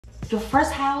your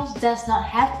first house does not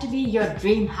have to be your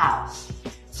dream house.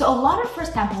 So a lot of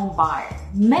first-time home buyers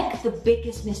make the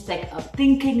biggest mistake of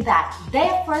thinking that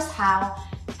their first house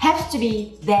has to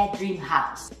be their dream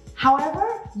house.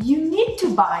 However, you need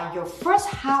to buy your first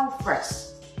house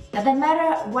first, doesn't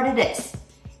matter what it is,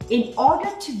 in order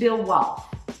to build wealth,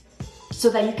 so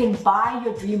that you can buy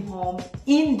your dream home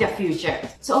in the future.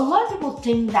 So a lot of people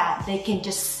think that they can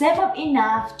just save up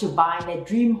enough to buy their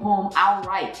dream home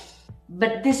outright.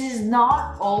 But this is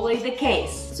not always the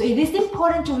case. So it is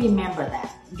important to remember that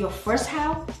your first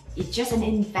house is just an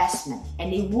investment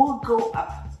and it will go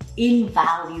up in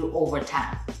value over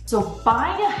time. So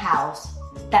buying a house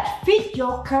that fits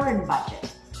your current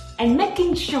budget and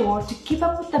making sure to keep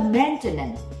up with the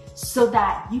maintenance so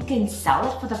that you can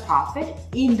sell it for the profit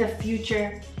in the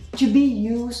future to be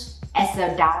used as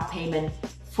a down payment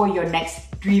for your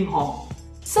next dream home.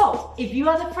 So if you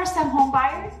are the first-time home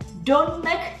buyer, don't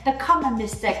make the common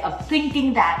mistake of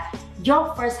thinking that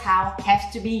your first house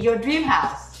has to be your dream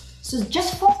house. So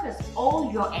just focus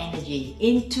all your energy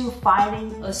into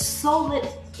finding a solid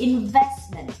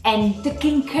investment and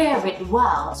taking care of it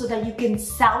well so that you can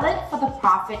sell it for the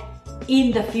profit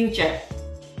in the future.